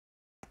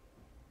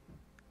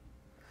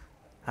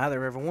Hi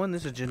there everyone,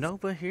 this is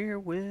Genova here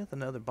with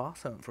another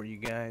boss hunt for you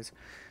guys.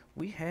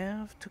 We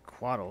have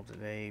Tequatl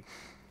today.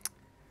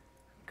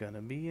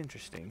 Gonna be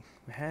interesting.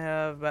 We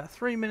have about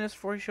 3 minutes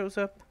before he shows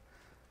up,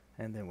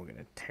 and then we're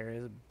gonna tear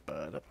his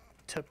butt up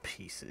to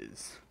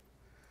pieces.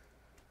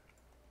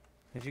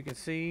 As you can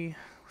see,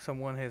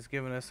 someone has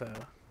given us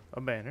a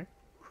banner.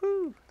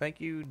 Whew! Thank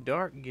you,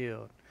 Dark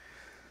Guild.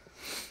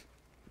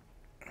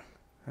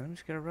 I'm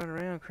just gonna run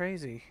around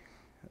crazy.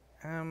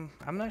 I'm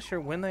not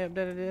sure when they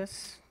updated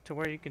this to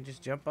where you can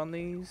just jump on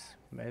these.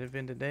 Might have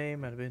been today,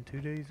 might have been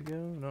 2 days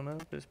ago. I don't know,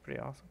 but it's pretty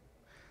awesome.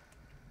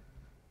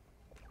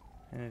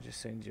 And it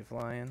just sends you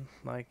flying,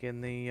 like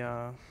in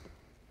the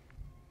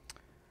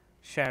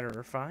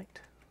Shatterer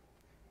fight.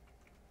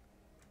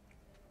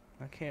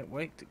 I can't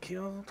wait to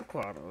kill the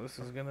Tequatl. This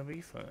is gonna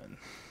be fun.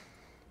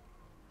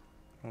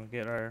 We'll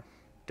get our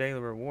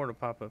daily reward to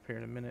pop up here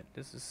in a minute.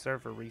 This is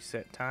server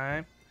reset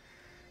time.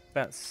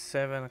 About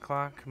 7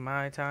 o'clock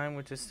my time,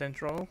 which is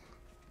central.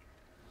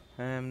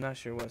 I'm not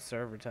sure what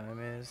server time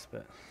is,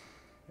 but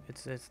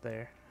it's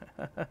there.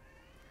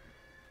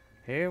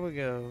 Here we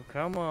go.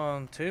 Come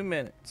on, 2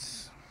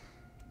 minutes.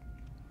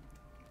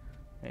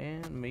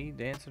 And me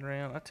dancing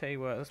around. I tell you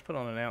what, let's put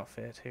on an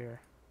outfit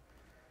here.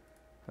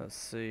 Let's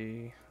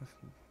see.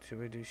 Should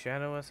we do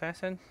Shadow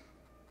Assassin?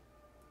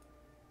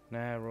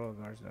 Nah, Royal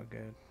Guard's no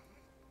good.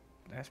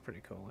 That's pretty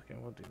cool looking.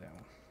 We'll do that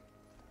one.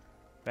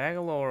 Bag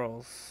of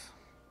Laurels.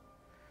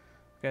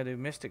 Gotta do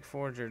Mystic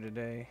Forger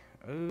today.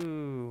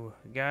 Ooh,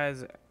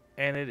 guys,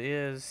 and it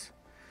is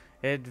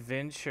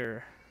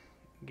adventure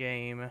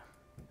game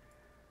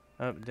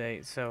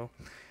update, so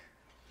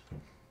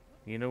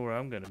you know where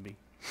I'm gonna be.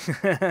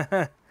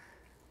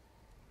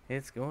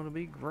 It's going to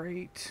be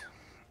great.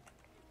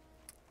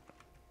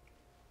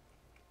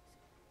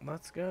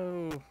 Let's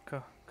go.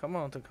 Come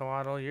on,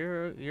 Tequatl.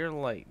 You're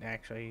late.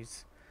 Actually,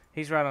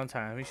 he's right on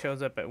time. He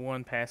shows up at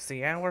 1 past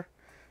the hour.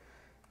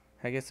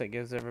 I guess that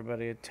gives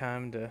everybody a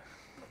time to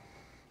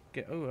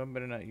get. Oh, I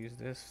better not use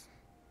this.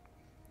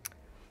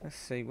 Let's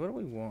see. What do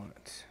we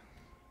want?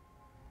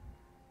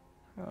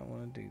 I don't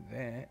want to do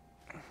that.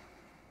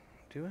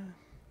 Do I?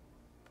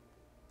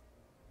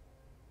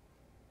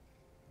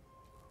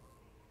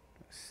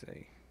 Let's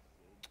see.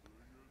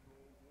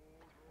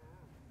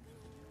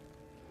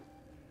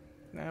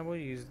 Nah, we'll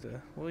use the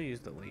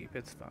leap.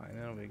 It's fine.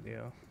 No big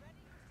deal.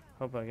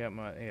 Hope I got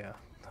my I'm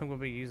gonna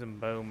be using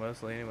bow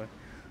mostly anyway.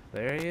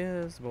 There he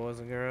is, boys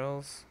and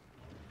girls.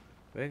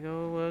 Big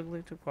old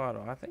ugly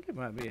Tequatl. I think it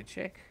might be a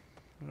chick.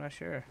 I'm not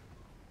sure.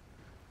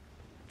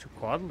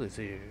 Tequatl is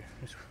here.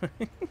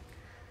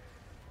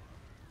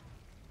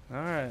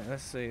 Alright,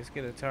 let's see. Let's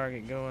get a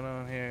target going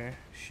on here.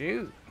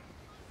 Shoot!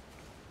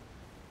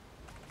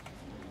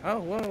 Oh,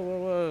 whoa, whoa,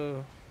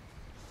 whoa.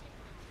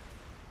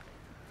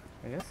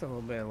 I guess a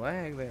little bit of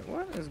lag there.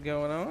 What is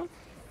going on?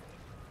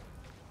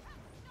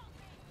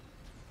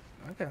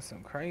 I got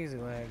some crazy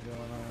lag going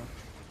on.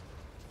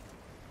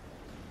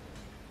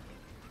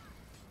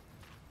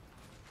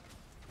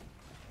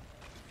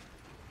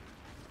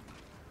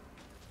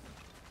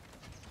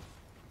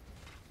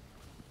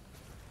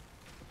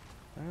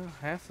 Well,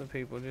 half the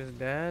people just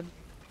died.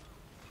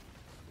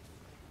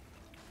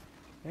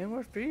 And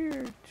we're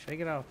feared. Shake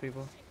it off,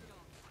 people.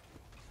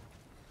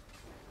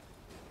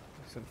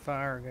 There's some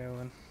fire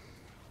going.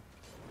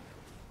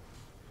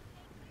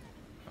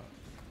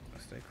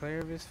 Stay clear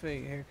of his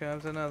feet. Here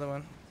comes another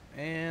one.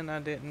 And I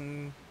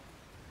didn't...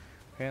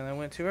 Apparently I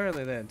went too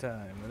early that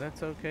time. But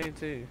that's okay,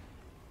 too.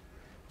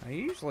 I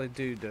usually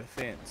do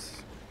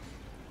defense.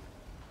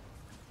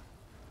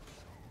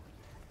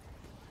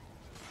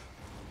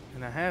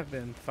 And I have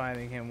been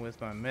fighting him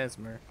with my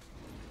Mesmer.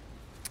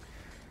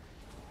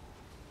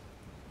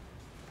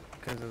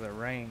 Because of the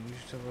range,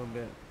 a little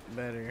bit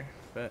better.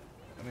 But,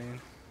 I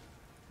mean...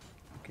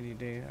 What can you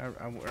do?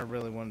 I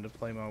really wanted to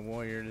play my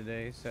warrior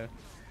today, so...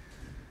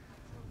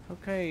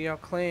 Okay, y'all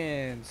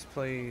cleanse,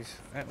 please.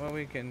 That way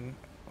we can...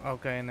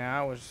 Okay,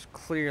 now I was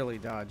clearly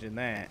dodging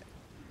that.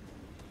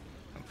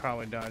 I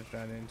probably dodged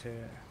right into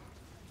it.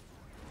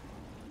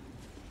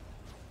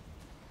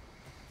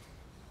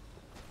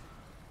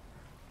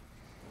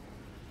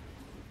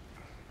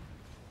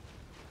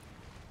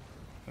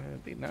 Well,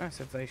 it'd be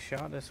nice if they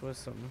shot us with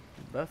some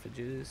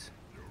buffages.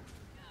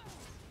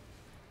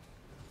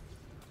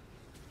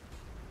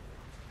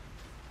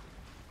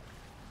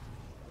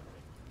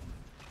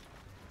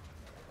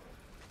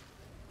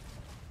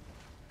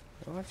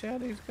 Watch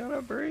out, he's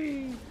gonna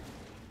breathe.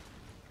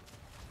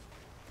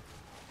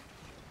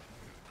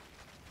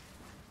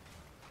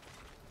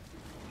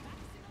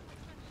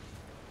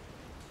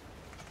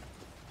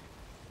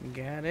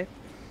 Got it.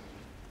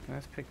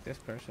 Let's pick this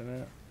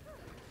person up.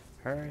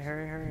 Hurry,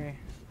 hurry, hurry.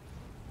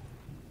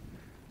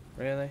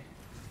 Really?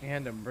 You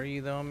had to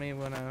breathe on me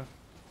when I...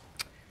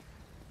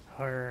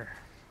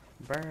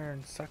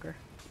 Burn, sucker.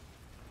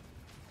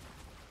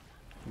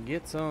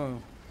 Get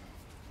some.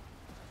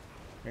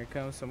 Here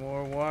comes some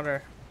more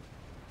water.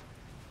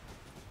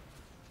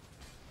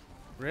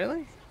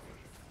 Really?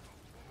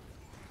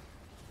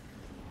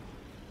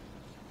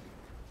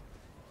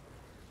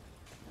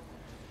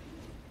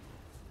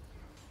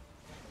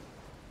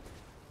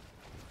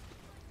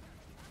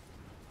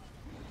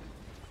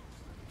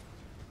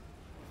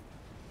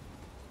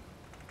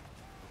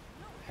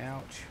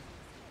 Ouch.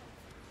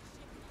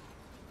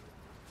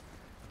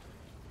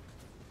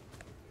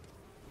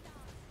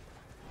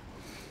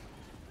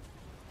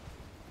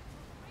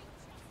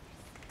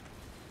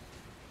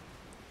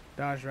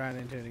 Dodge right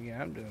into it again.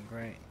 I'm doing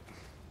great.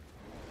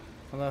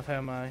 I love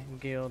how my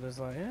guild is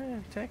like, eh,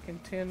 taking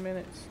 10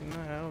 minutes.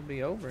 No, it'll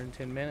be over in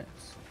 10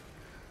 minutes.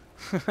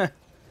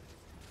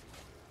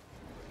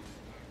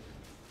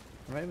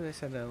 Maybe they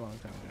said that a long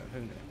time ago. Who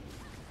knew?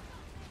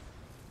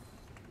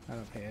 I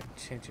don't pay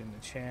attention to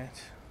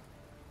chat.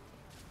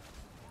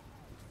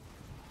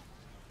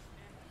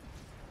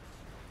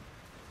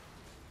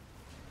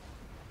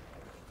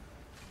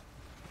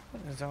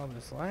 What is all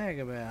this lag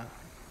about?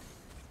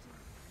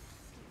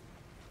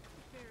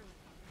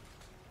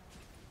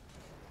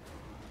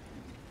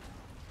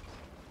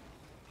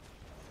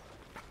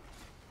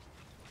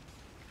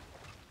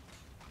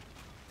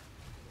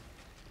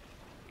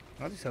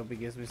 I just hope he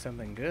gives me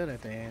something good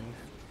at the end.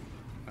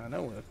 I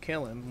know we'll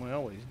kill him, we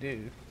always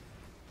do.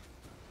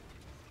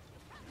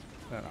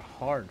 Not a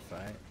hard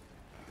fight.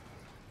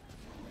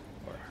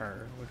 Or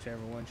her,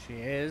 whichever one she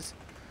is.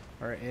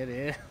 Or it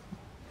is.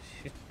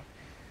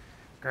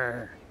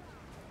 Grr.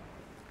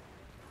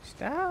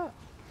 Stop!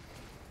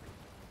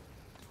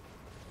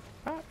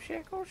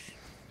 Popsicles.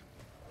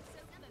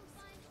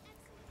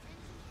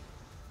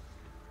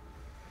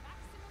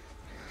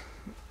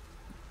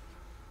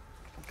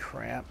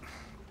 Crap.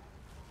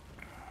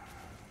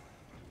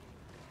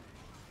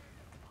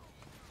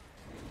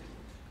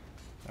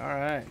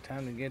 Alright,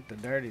 time to get the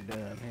dirty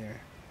done here.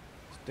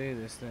 Let's do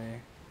this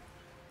thing.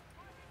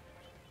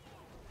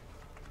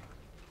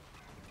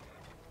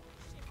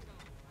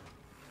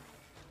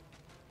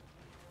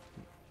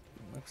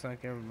 Looks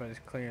like everybody's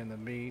clearing the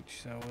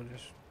beach, so we'll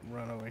just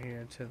run over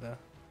here to the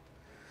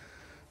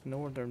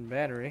northern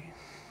battery.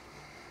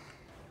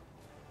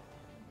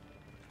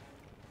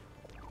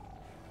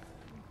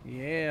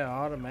 Yeah,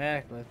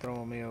 automatically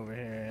throwing me over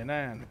here, and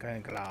I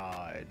can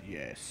glide,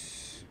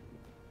 yes.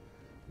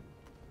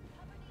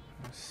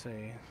 Let's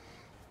see.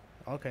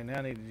 Okay, now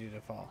I needed you to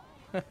fall.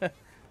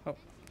 Oh,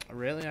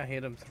 really? I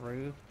hit him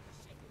through?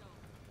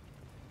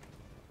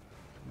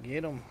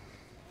 Get him.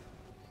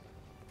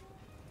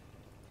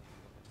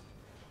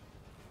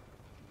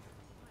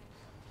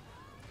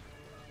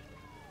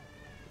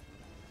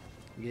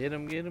 Get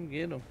him, get him,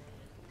 get him.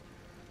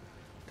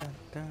 Dun,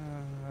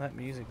 dun. That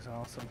music's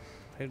awesome.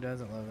 Who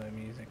doesn't love that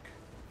music?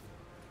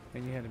 I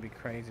mean, you had to be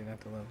crazy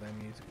not to love that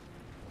music.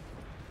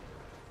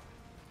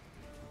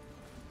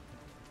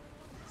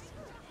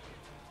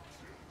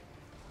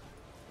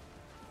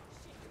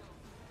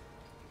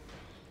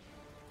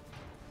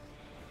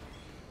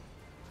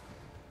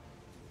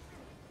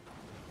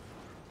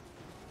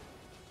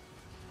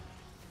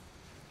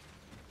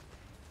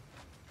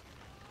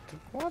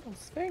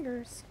 Tequatl's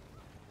fingers.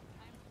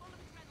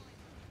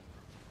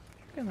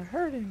 You're gonna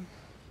hurt him.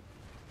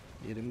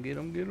 Get him, get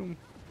him, get him.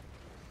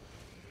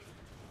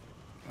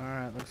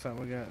 Alright, looks like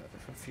we got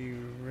a few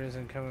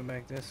risen coming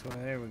back this way.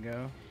 There we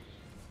go.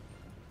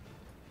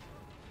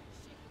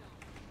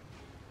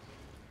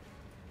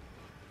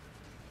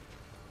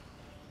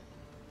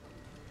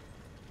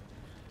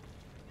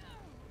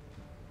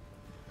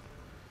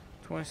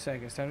 "20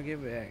 seconds, time to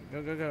get back.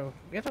 Go, go, go.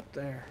 Get up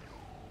there."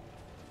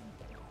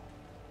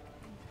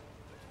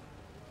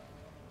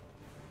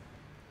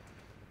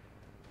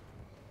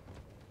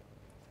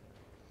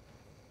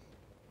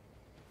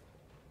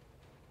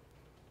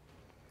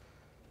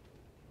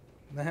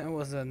 That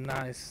was a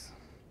nice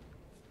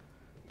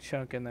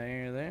chunk in the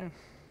air there.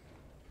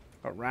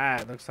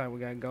 Alright, looks like we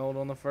got gold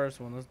on the first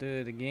one. Let's do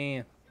it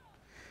again.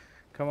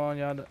 Come on,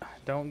 y'all.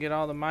 Don't get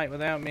all the might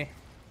without me.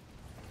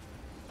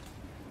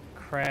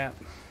 Crap.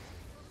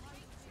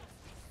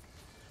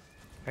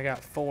 I got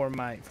 4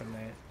 might from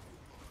that.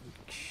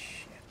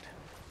 Shit.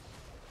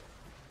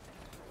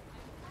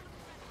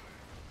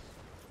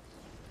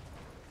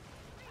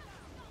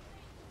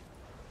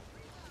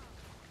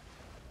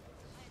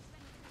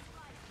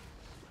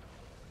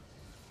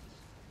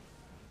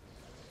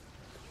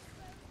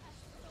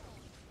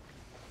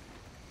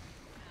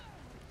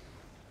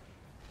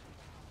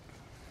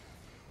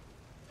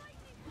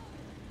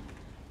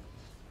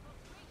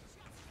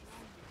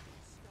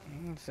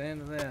 That's the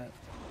end of that.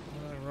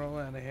 I'm gonna roll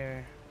out of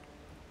here.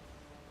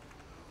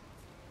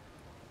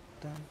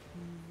 Dun.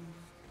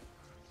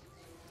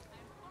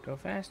 Go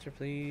faster,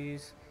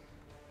 please.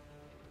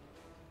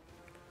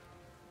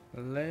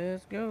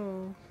 Let's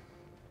go.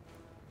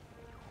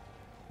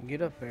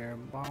 Get up there.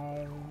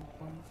 Boom,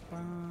 boom,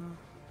 boom.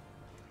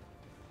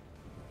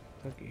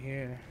 Looky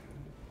here.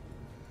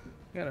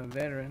 Got a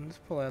veteran. Let's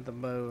pull out the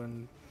bow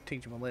and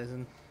teach him a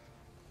lesson.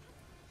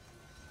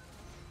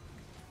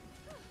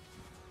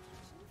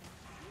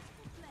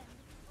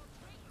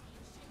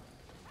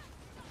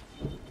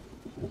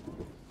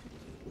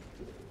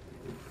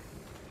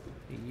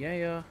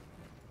 Yeah,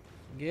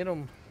 get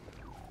him.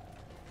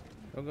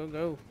 Go, go,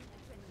 go.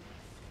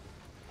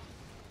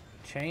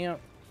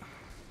 Champ.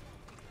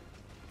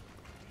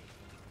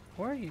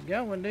 Where are you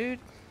going, dude?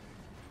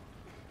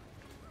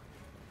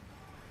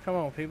 Come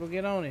on, people,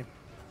 get on him.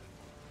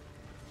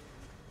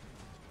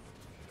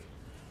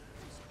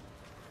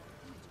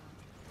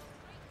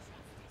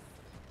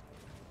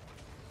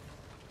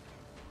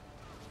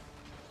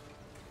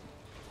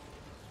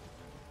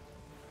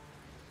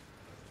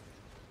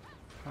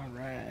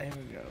 Alright, here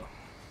we go.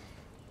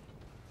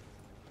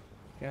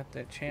 Got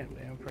that champ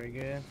down pretty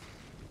good.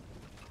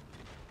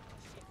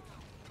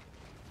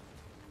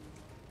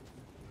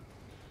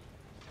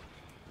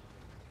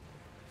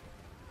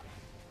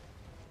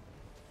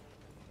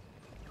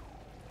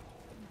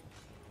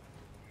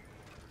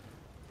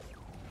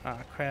 Ah,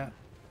 crap.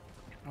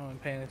 I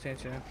wasn't paying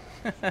attention.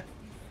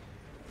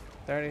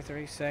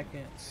 33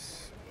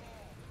 seconds.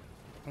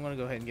 I'm gonna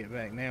go ahead and get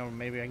back now, or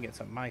maybe I can get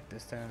some mic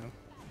this time.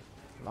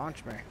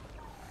 Launch me.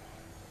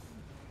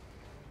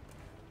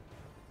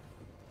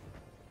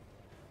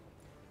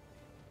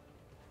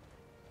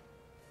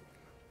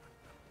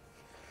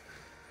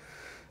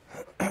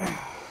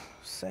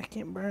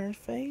 Second burn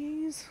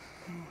phase.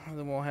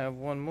 Then we'll have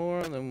one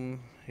more, then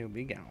he'll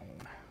be gone.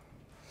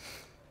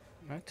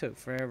 That took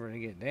forever to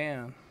get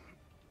down.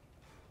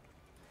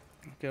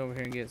 Go over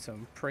here and get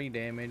some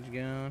pre-damage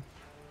going.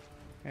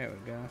 There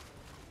we go.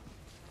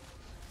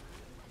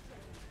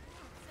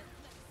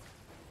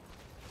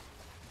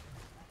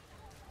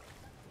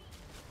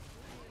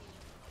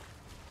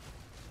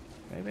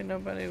 Maybe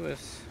nobody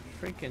was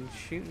freaking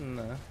shooting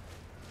the,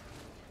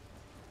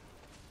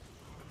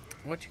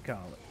 what you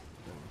call it,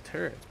 the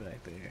turrets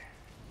back there.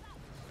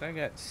 I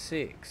got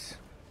 6.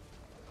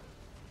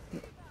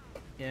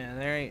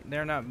 Yeah,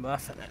 they're not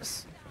buffing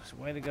us. It's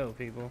way to go,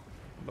 people.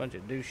 A bunch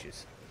of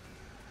douches.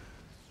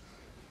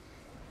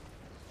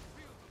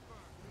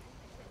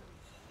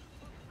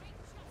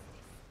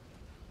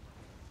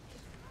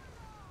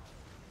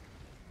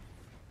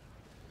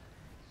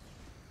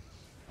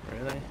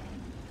 Really?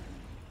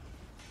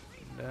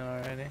 Done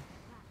already?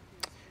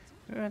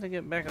 We have to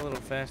get back a little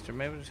faster.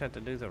 Maybe we just have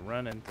to do the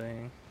running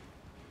thing.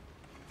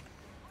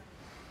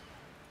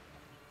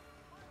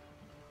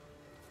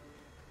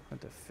 Have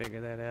to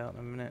figure that out in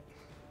a minute.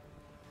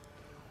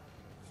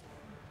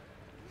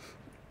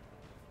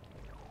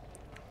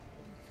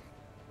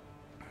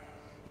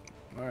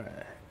 Alright,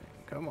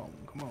 come on,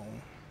 come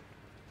on.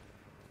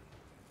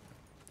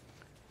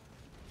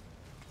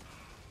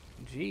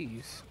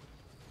 Jeez.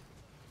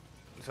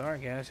 Sorry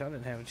guys, I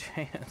didn't have a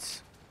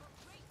chance.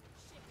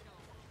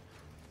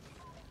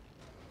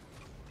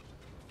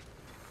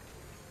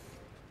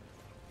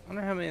 I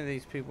wonder how many of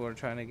these people are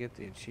trying to get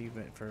the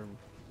achievement for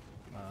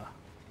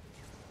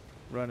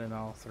running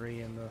all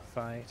 3 in the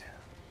fight.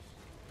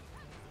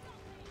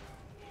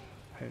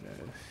 Who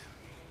knows?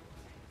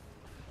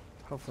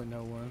 Hopefully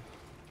no one.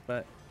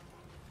 But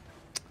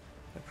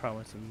there's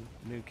probably some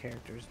new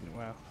characters.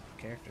 Well,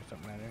 characters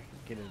don't matter.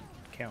 Get it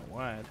count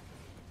wide.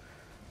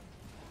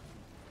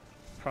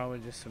 Probably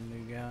just some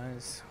new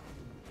guys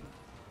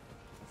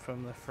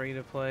from the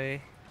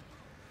free-to-play.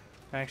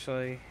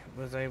 Actually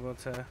was able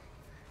to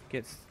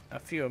get a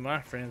few of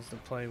my friends to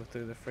play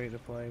through the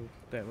free-to-play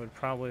that would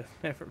probably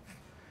never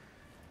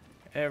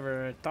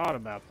ever thought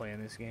about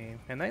playing this game,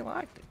 and they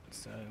liked it.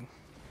 So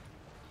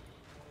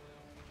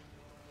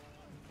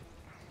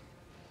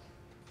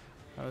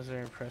I was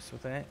very impressed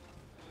with that.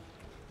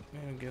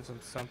 It gives them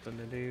something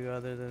to do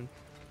other than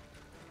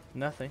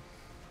nothing.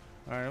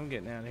 Alright, I'm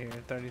getting out of here.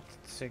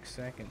 36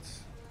 seconds.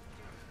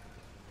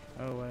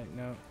 Oh wait,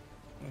 no.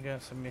 We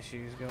got some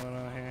issues going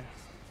on here.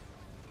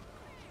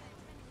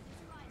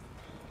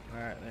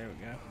 Alright, there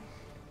we go.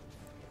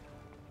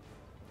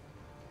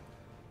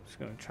 Just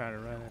gonna try to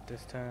run it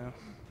this time.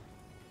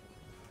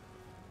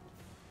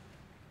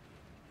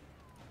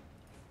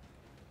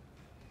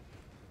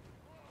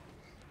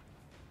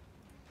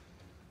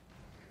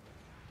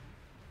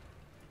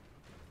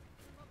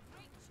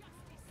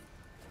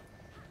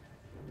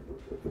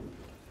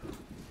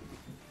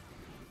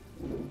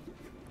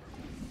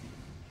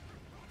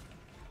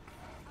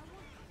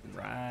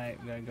 Right,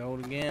 we got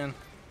gold again.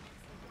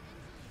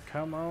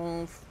 Come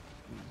on,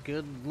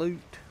 good loot.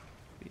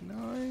 Be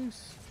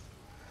nice.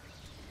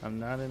 I'm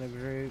not in a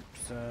group,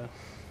 so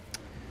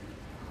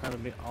that'll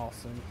be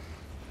awesome.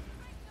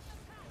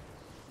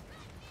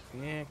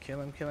 Yeah,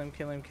 kill him, kill him,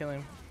 kill him, kill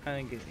him. I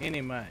didn't get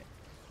any mic.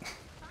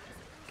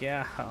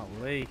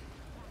 Golly.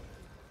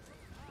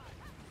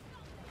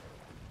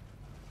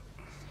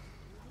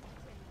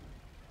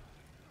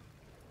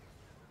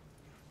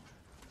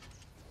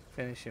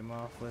 Finish him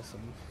off with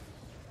some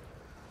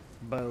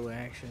bow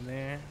action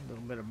there. A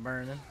little bit of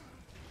burning.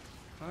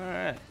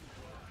 Alright.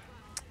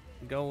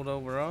 Gold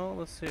overall.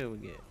 Let's see what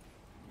we get.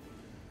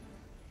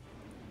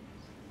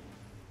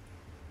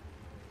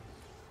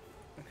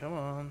 Come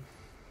on.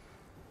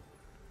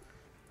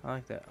 I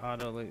like that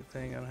auto loot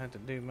thing. I don't have to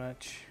do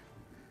much.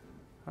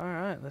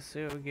 Alright, let's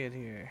see what we get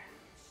here.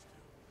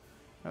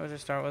 I would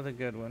just start with a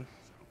good one.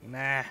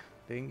 Nah,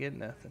 didn't get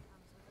nothing.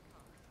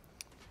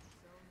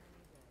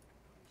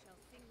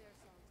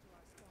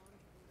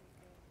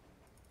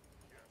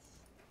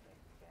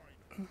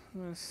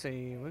 Let's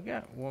see, we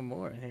got one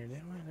more in here,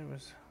 didn't we?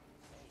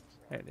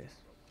 There it is.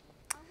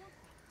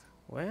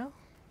 Well,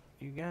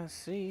 you guys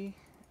see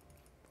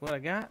what I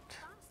got,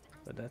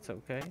 but that's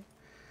okay. It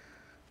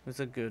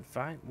was a good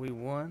fight. We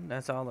won.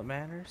 That's all that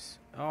matters.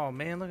 Oh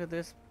man, look at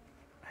this.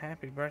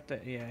 Happy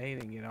birthday. Yeah, he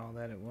didn't get all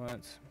that at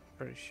once.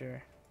 Pretty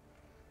sure.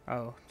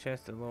 Oh,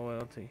 chest of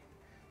loyalty.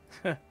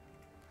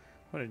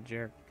 What a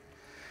jerk.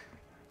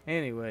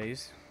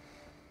 Anyways,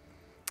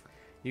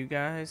 you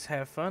guys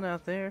have fun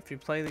out there. If you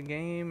play the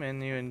game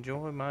and you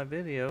enjoy my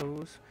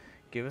videos,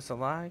 give us a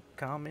like,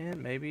 comment,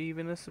 maybe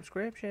even a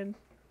subscription.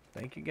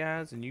 Thank you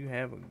guys, and you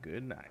have a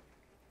good night.